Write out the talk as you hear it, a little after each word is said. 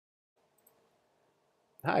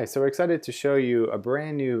Hi, so we're excited to show you a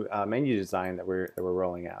brand new menu design that we're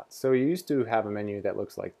rolling out. So you used to have a menu that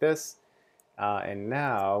looks like this, and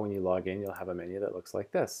now when you log in, you'll have a menu that looks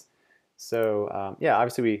like this. So yeah,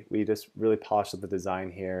 obviously we just really polished up the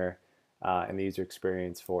design here and the user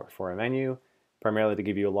experience for a menu, primarily to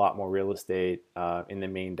give you a lot more real estate in the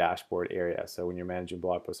main dashboard area. So when you're managing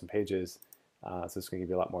blog posts and pages, so it's going to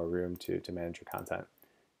give you a lot more room to manage your content.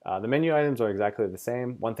 The menu items are exactly the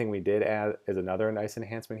same. One thing we did add is another nice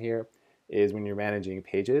enhancement here is when you're managing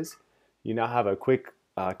pages, you now have a quick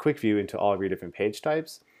view into all of your different page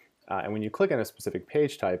types. And when you click on a specific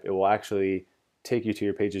page type, it will actually take you to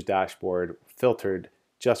your pages dashboard filtered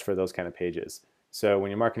just for those kind of pages. So when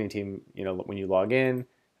your marketing team, when you log in,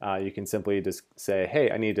 you can simply just say, hey,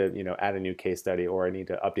 I need to, add a new case study, or I need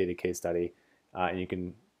to update a case study. And you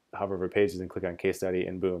can hover over pages and click on case study,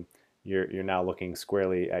 and boom, you're now looking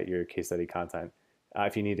squarely at your case study content.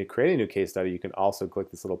 If you need to create a new case study, you can also click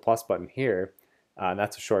this little plus button here, and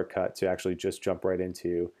that's a shortcut to actually just jump right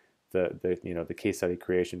into the case study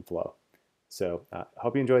creation flow. So I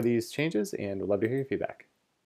hope you enjoy these changes, and would love to hear your feedback.